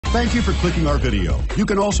Thank you for clicking our video. You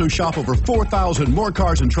can also shop over 4,000 more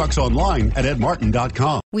cars and trucks online at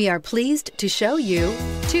edmartin.com. We are pleased to show you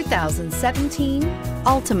 2017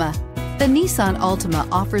 Altima. The Nissan Altima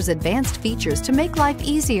offers advanced features to make life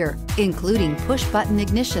easier, including push-button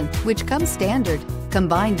ignition, which comes standard.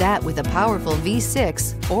 Combine that with a powerful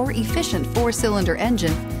V6 or efficient 4-cylinder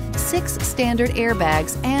engine, 6 standard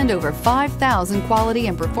airbags, and over 5,000 quality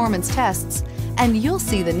and performance tests, and you'll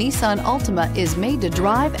see the Nissan Altima is made to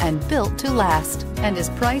drive and built to last and is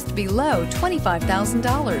priced below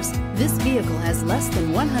 $25,000. This vehicle has less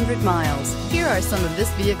than 100 miles. Here are some of this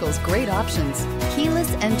vehicle's great options: keyless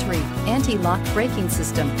entry, anti-lock braking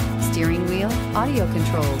system, steering wheel audio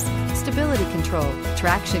controls, stability control,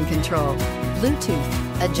 traction control,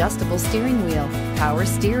 Bluetooth, adjustable steering wheel, power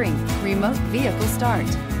steering, remote vehicle start,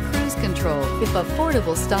 cruise control. If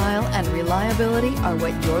affordable style and reliability are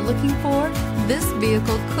what you're looking for, this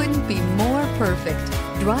vehicle couldn't be more perfect.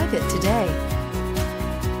 Drive it today.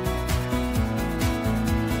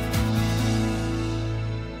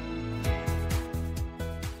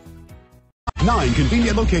 9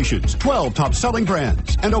 convenient locations, 12 top-selling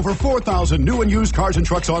brands, and over 4,000 new and used cars and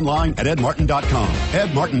trucks online at edmartin.com.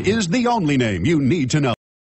 Ed Martin is the only name you need to know.